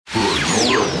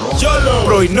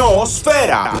Πρωινό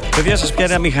Σφαίρα. Παιδιά, σας πιάνει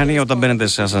μια μηχανή όταν μπαίνετε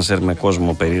σε ασανσέρ με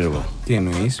κόσμο περίεργο? Τι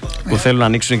εννοείς? Που θέλουν να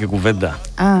ανοίξουν και κουβέντα.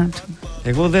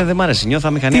 Εγώ δεν μ' άρεσε,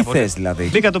 νιώθα μηχανή. Τι θες δηλαδή?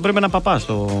 Μπήκα το πρέπει να παπά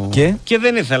στο. Και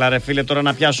δεν ήθελα, ρε φίλε, τώρα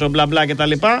να πιάσω μπλα μπλα και τα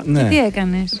λοιπά. Ναι. Τι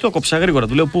έκανες? Το κόψα γρήγορα,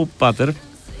 του λέω πού πάτερ.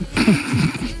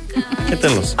 Και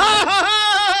τέλος.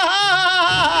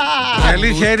 Η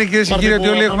αλήθεια είναι, κυρίες και κύριοι, ότι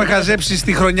όλοι έχουμε χαζέψει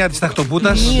στη χρονιά της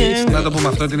τακτοπούτας. Να το πούμε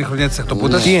αυτό, ότι είναι η χρονιά της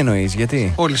τακτοπούτας. Τι εννοείς,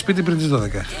 γιατί? Όλοι σπίτι πριν τις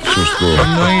 12. Σωστό.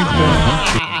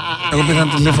 Εγώ πήρα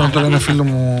ένα τηλέφωνο τώρα ένα φίλο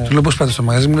μου. Του λέω πώς πάτε στο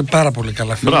μαγαζί μου, είναι πάρα πολύ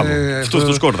καλά. Μπράβο, αυτός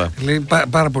του σκόρδα. Λέει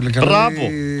πάρα πολύ καλά. Μπράβο.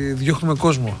 Διώχνουμε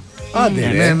κόσμο.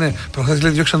 Άντε, Ναι. Προχθές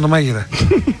λέει διώξαν το μάγειρα.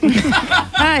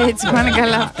 Α, έτσι πάνε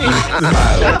καλά.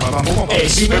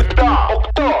 6 με 7,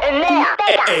 8, 9,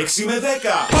 6 με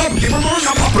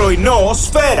 10. Πρωινό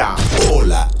Σφαίρα.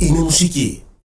 Όλα είναι μουσική.